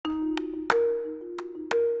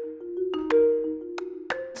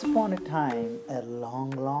Once upon a time, a long,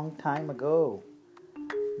 long time ago,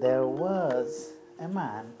 there was a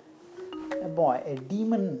man, a boy, a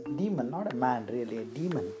demon, not a man really, a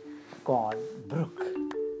demon called Brook.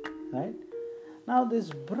 Right? Now, this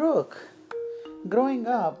Brook, growing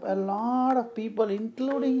up, a lot of people,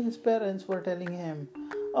 including his parents, were telling him,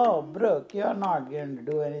 "Oh, Brook, you're not going to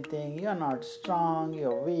do anything, you're not strong,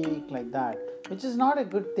 you're weak," like that, which is not a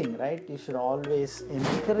good thing, right? You should always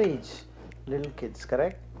encourage little kids,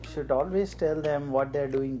 correct? You should always tell them what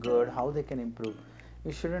they're doing good, how they can improve.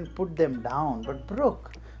 You shouldn't put them down. But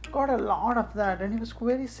Brook got a lot of that, and he was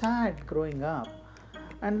very sad growing up.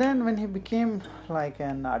 And then when he became like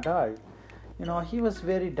an adult, he was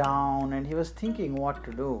very down and he was thinking what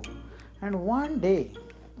to do. And one day,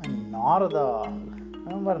 Narada,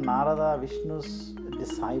 remember Narada, Vishnu's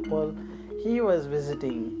disciple, he was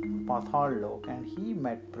visiting Pathal and he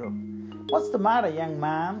met Brook. "What's the matter, young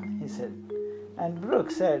man?" he said. And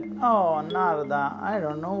Brook said, "Oh, Narada, I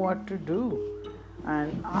don't know what to do.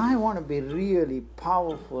 And I want to be really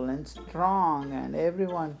powerful and strong, and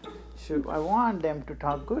I want them to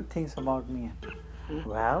talk good things about me."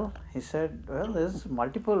 "Well," he said, "there's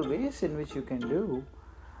multiple ways in which you can do.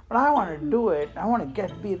 But I want to do it. I want to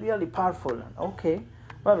be really powerful." "Okay.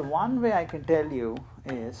 Well, one way I can tell you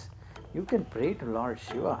is you can pray to Lord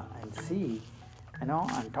Shiva and see,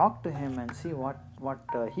 and talk to him and see what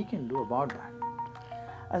he can do about that."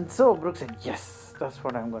 And so Brook said, "Yes, that's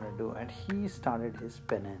what I'm going to do." And he started his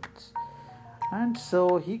penance. And so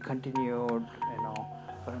he continued,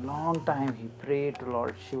 for a long time he prayed to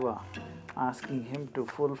Lord Shiva, asking him to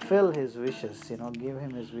fulfill his wishes, give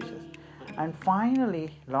him his wishes. And finally,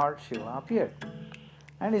 Lord Shiva appeared.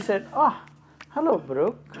 And he said, "Hello,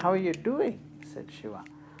 Brook, how are you doing?" said Shiva.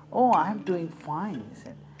 "Oh, I'm doing fine," he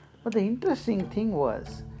said. But the interesting thing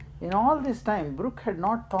was, in all this time, Brook had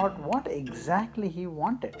not thought what exactly he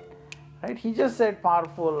wanted. Right? He just said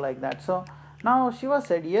powerful like that. So now Shiva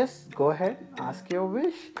said, "Yes, go ahead, ask your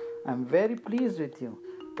wish. I'm very pleased with you."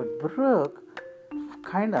 But Brook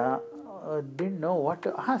kind of didn't know what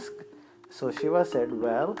to ask. So Shiva said,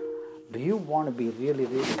 "Well, do you want to be really,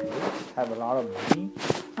 really rich? Have a lot of money?"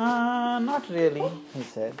 "Not really," he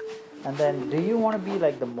said. And then, "Do you want to be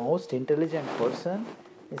like the most intelligent person?"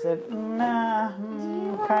 He said, "Nah,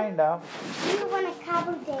 kind of." "Do you want a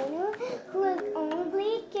Kamadhenu who will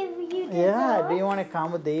only give you dessert?" "Yeah, do you want a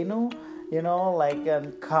Kamadhenu? Like a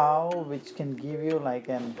cow which can give you like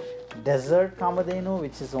a desert Kamadhenu,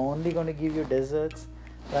 which is only going to give you desserts,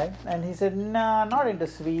 right?" And he said, "Nah, not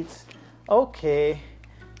into sweets." "Okay,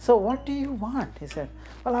 so what do you want?" He said,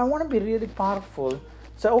 "Well, I want to be really powerful.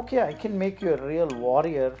 So, okay, I can make you a real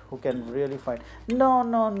warrior who can really fight." No,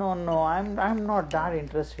 I'm not that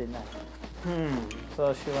interested in that." So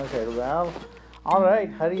Shiva said, "Well, all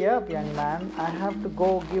right, hurry up, young man. I have to go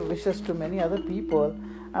give wishes to many other people,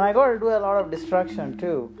 and I got to do a lot of destruction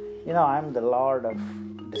too. I'm the Lord of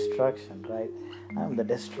destruction, right? I'm the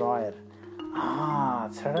destroyer."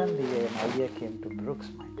 Suddenly an idea came to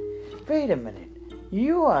Brook's mind. "Wait a minute.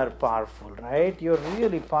 You are powerful, right? You're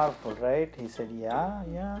really powerful, right?" He said,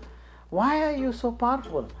 Yeah. "Why are you so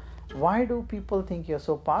powerful? Why do people think you're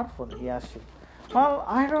so powerful?" he asked you. "Well,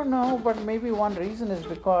 I don't know, but maybe one reason is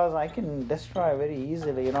because I can destroy very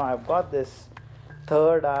easily. I've got this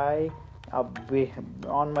third eye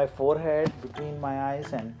on my forehead, between my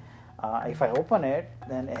eyes, and if I open it,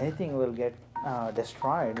 then anything will get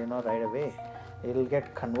destroyed, right away. It'll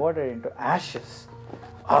get converted into ashes."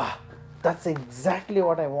 "That's exactly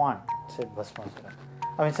what I want," said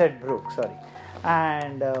Brook, sorry.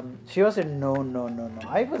 And Shiva said, No.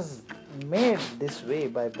 I was made this way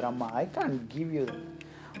by Brahma. I can't give you that."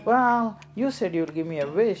 "Well, you said you'll give me a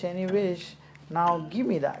wish, any wish. Now give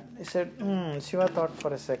me that." He said, Shiva thought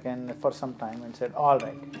for some time and said, "All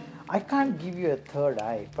right, I can't give you a third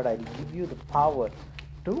eye, but I'll give you the power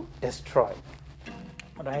to destroy.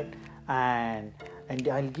 Right? And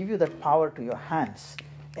I'll give you that power to your hands.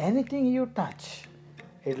 Anything you touch,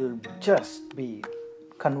 it'll just be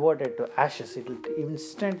converted to ashes. It'll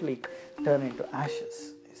instantly turn into ashes."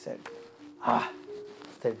 He said,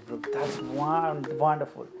 said Brook, "That's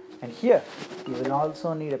wonderful. And here, you will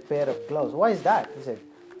also need a pair of gloves." "Why is that?" He said,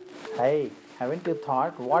 "Hey, haven't you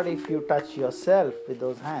thought, what if you touch yourself with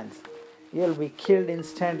those hands? You'll be killed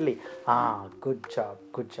instantly." Good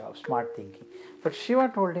job, smart thinking. But Shiva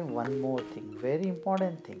told him one more thing, very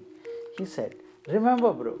important thing. He said,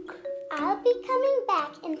 "Remember, Brook." "I'll be coming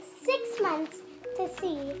back in 6 months to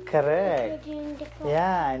see." Correct.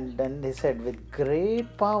 Yeah, and then he said, "With great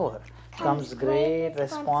power comes great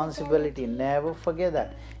responsibility. Never forget that.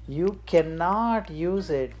 You cannot use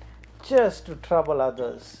it just to trouble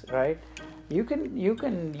others, right? you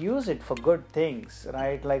can use it for good things,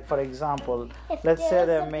 right? Like for example, If let's say there's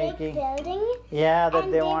they're a making, big building that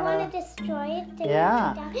and they want wanna, to destroy it, to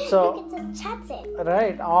Yeah, knock it down, so- you can just touch it.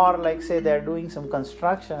 right? Or like say they're doing some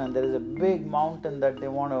construction and there is a big mountain that they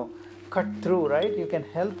want to cut through, right? You can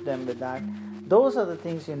help them with that. Those are the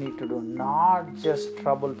things you need to do, not just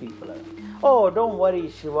trouble people. Oh, don't worry,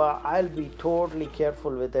 Shiva, I'll be totally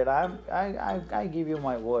careful with it. I give you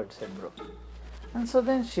my word, said Brooke. And so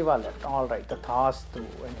then Shiva left. All right, Tathastu,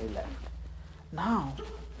 and he left. Now,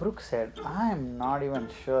 Brooke said, I'm not even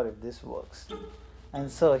sure if this works. And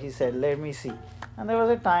so he said, let me see. And there was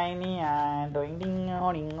a tiny ant, ding, ding,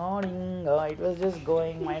 ding, ding. It was just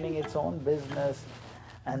going, minding its own business.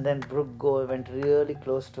 And then Brooke went really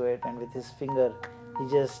close to it, and with his finger, he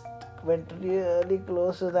just went really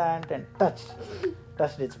close to the ant and touched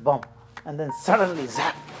its bum. And then suddenly,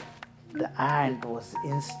 zap! The ant was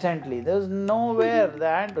instantly, there was nowhere, the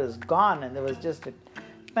ant was gone, and there was just a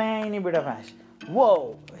tiny bit of ash.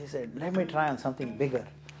 Whoa! He said, let me try on something bigger,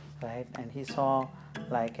 right? And he saw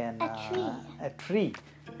like a tree,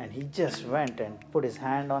 and he just went and put his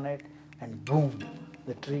hand on it, and boom,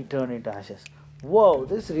 the tree turned into ashes. Whoa,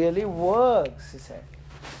 this really works, he said.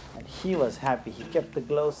 And he was happy. He kept the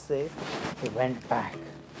gloves safe. He went back.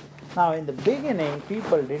 Now, in the beginning,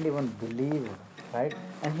 people didn't even believe him, right?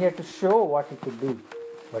 And he had to show what he could do.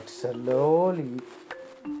 But slowly,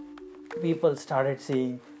 people started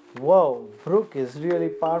saying, whoa, Brooke is really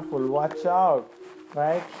powerful. Watch out,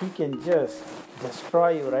 right? He can just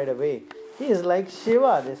destroy you right away. He is like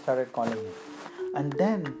Shiva, they started calling him. And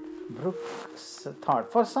then Brooke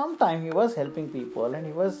thought, for some time he was helping people and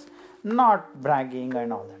he was not bragging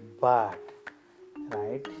and all that. But,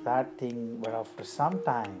 right, but after some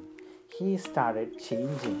time, he started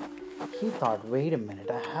changing. He thought, wait a minute,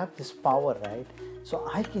 I have this power, right? So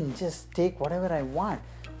I can just take whatever I want.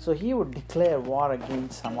 So he would declare war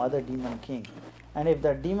against some other demon king. And if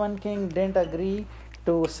the demon king didn't agree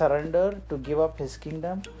to surrender, to give up his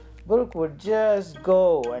kingdom, Brooke would just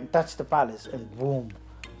go and touch the palace, and boom,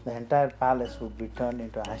 the entire palace would be turned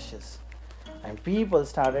into ashes. And people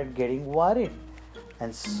started getting worried.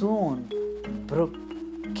 And soon, Brooke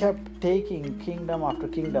kept taking kingdom after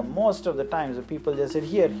kingdom. Most of the times, the people just said,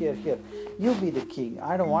 here, you be the king.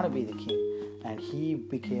 I don't want to be the king. And he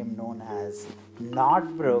became known as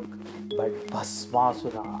not Brooke, but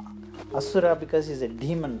Bhasmasura. Asura because he's a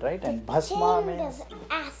demon, right? And Bhasma means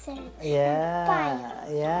acid. Yeah.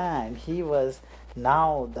 And he was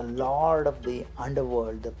now the lord of the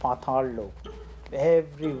underworld, the Patal Lok.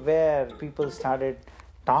 Everywhere people started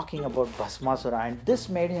talking about Bhasmasura, and this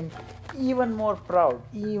made him even more proud,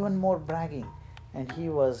 even more bragging. And he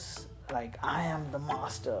was like, I am the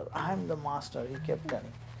master, he kept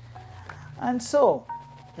telling. And so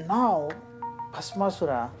now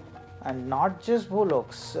Bhasmasura, and not just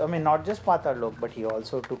not just Patal Lok, but he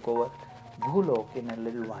also took over Bhulok in a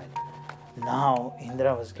little while. Now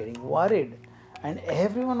Indra was getting worried, and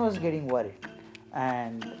everyone was getting worried.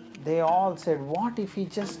 And they all said, what if he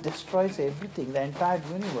just destroys everything, the entire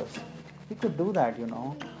universe? He could do that,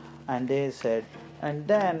 And they said, and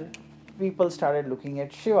then people started looking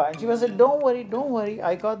at Shiva. And Shiva said, don't worry,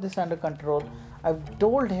 I got this under control. I've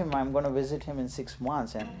told him I'm going to visit him in 6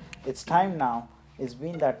 months, and it's time now. It's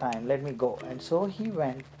been that time, let me go. And so he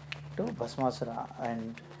went to Bhasmasura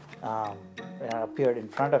and appeared in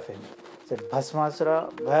front of him. Said,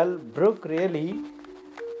 Bhasmasura, well, Brooke, really,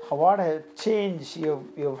 what a change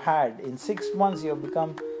you've had. In 6 months, you've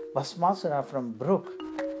become Bhasmasura from Brooke.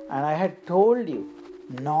 And I had told you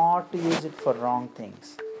not to use it for wrong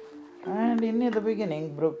things. And in the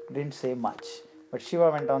beginning, Brooke didn't say much. But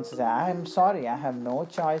Shiva went on to say, I am sorry, I have no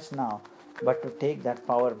choice now but to take that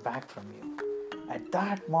power back from you. At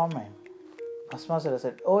that moment, Bhasmasura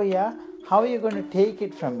said, oh yeah, how are you going to take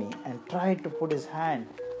it from me? And tried to put his hand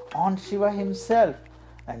on Shiva himself.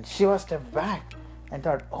 And Shiva stepped back and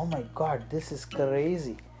thought, oh my God, this is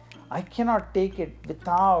crazy. I cannot take it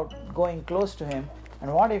without going close to him.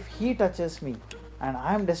 And what if he touches me and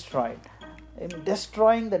I am destroyed? In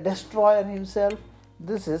destroying the destroyer himself,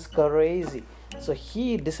 this is crazy. So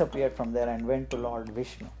he disappeared from there and went to Lord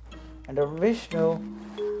Vishnu. And Vishnu,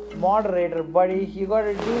 moderator, buddy, you got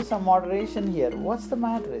to do some moderation here. What's the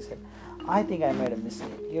matter? He said, I think I made a mistake.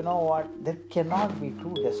 You know what? There cannot be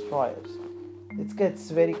two destroyers. It gets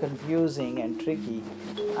very confusing and tricky.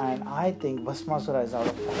 And I think Bhasmasura is out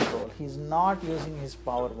of control. He's not using his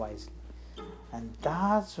power wisely. And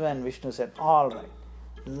that's when Vishnu said, all right,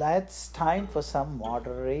 it's time for some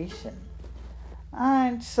moderation.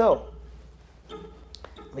 And so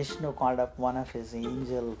Vishnu called up one of his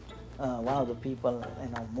angel, one of the people,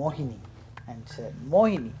 Mohini, and said,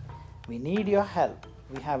 Mohini, We need your help.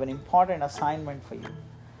 We have an important assignment for you.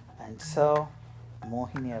 And so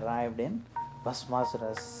Mohini arrived in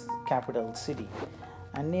Bhasmasura's capital city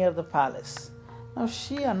and near the palace. Now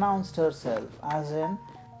she announced herself as a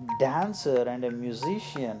dancer and a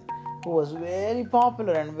musician who was very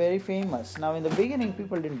popular and very famous. Now in the beginning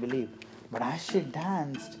people didn't believe, but as she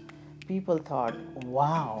danced, people thought,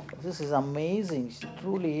 wow, this is amazing. She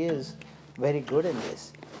truly is very good in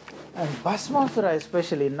this. And Bhasmasura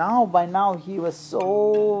especially, by now he was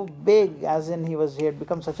so big, as in he had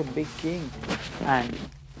become such a big king, and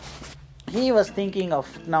he was thinking of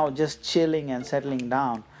now just chilling and settling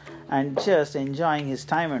down and just enjoying his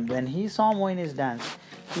time. And when he saw Mohini's dance,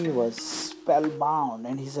 he was spellbound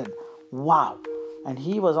and he said, wow. And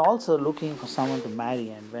he was also looking for someone to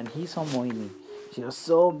marry, and when he saw Mohini, she was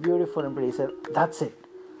so beautiful and pretty, he said, that's it,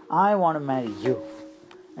 I want to marry you.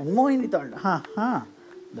 And Mohini thought,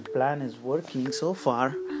 the plan is working so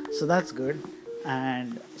far, so that's good.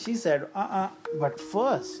 And she said, but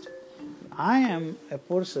first, I am a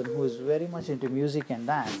person who is very much into music and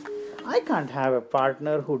dance. I can't have a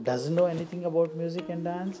partner who doesn't know anything about music and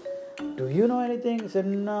dance. Do you know anything? He said,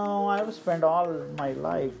 no, I've spent all my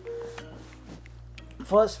life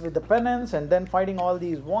first with the penance and then fighting all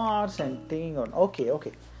these wars and thinking on, okay.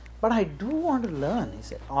 But I do want to learn. He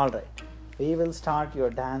said, all right, we will start your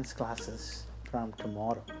dance classes from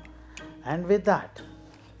tomorrow. And with that,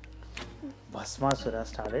 Bhasmasura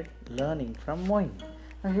started learning from Mohini.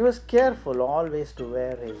 Now he was careful always to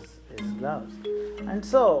wear his gloves. And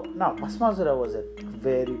so, now Bhasmasura was a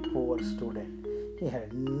very poor student. He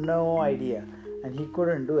had no idea and he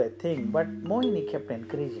couldn't do a thing. But Mohini kept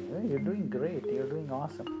encouraging him, you're doing great, you're doing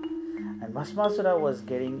awesome. And Bhasmasura was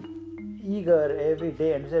getting eager every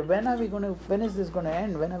day and said, when is this going to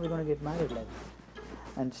end? When are we going to get married like this?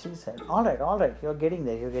 And she said, all right, you're getting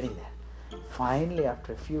there. Finally,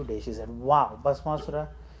 after a few days, she said, wow, Bhasmasura,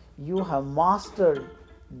 you have mastered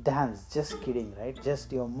dance. Just kidding, right?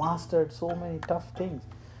 You have mastered so many tough things.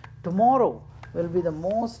 Tomorrow will be the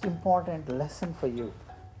most important lesson for you.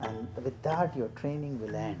 And with that, your training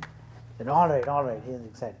will end. She said, all right, he was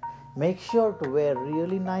excited. Make sure to wear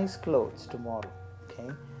really nice clothes tomorrow, okay?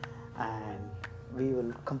 And we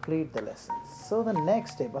will complete the lessons. So the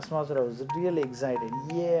next day, Bhasmasura was really excited.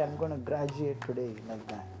 Yeah, I'm going to graduate today, like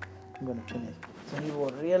that. I'm going to finish. So he wore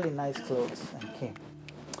really nice clothes and came.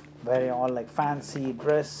 Wearing all like fancy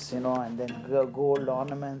dress, and then gold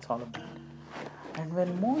ornaments, all of that. And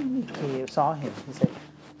when Mohini saw him, he said,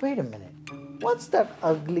 wait a minute, what's that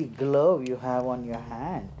ugly glove you have on your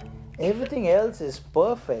hand? Everything else is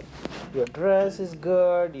perfect. Your dress is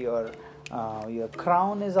good, your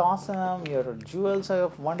crown is awesome, your jewels are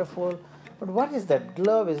wonderful, but what is that?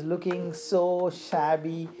 Glove is looking so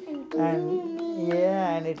shabby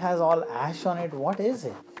and it has all ash on it. What is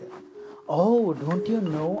it? Oh, don't you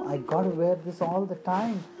know, I gotta wear this all the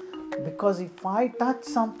time, because if I touch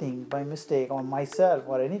something by mistake on myself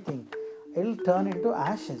or anything, it'll turn into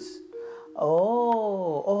ashes.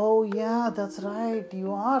 Oh yeah, that's right,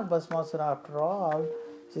 you are Bhasmasura after all,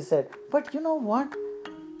 she said. But you know what?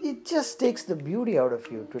 It just takes the beauty out of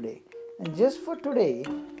you today. And just for today,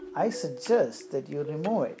 I suggest that you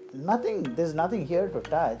remove it. There's nothing here to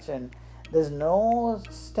touch, and there's no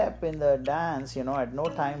step in the dance, at no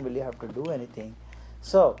time will you have to do anything.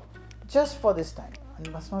 So, just for this time. And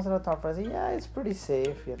Bhasmasura thought, yeah, it's pretty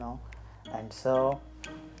safe, And so,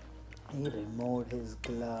 he removed his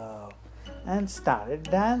glove and started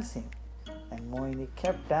dancing. And Mohini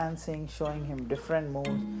kept dancing, showing him different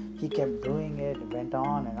moves. He kept doing it, went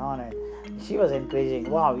on and on. And she was encouraging,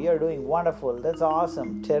 wow, you're doing wonderful. That's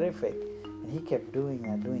awesome, terrific. And he kept doing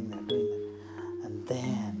that. And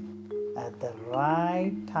then, at the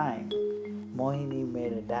right time, Mohini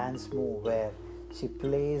made a dance move where she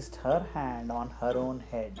placed her hand on her own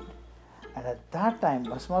head. And at that time,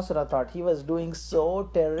 Bhasmasura thought he was doing so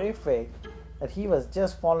terrific that he was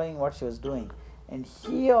just following what she was doing. And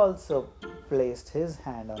he also placed his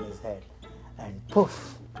hand on his head, and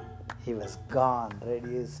poof, he was gone,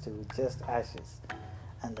 reduced to just ashes.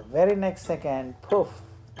 And the very next second, poof,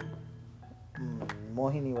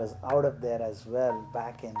 Mohini was out of there as well,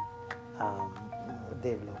 back in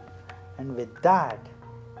Devloka. And with that,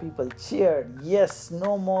 people cheered, yes,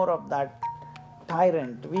 no more of that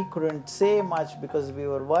tyrant. We couldn't say much because we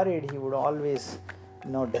were worried he would always,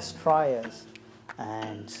 destroy us.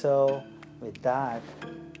 And so, with that,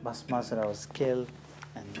 Bhasmasura was killed,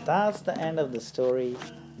 and that's the end of the story,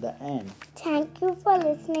 the end. Thank you for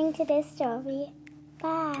listening to this story.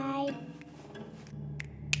 Bye.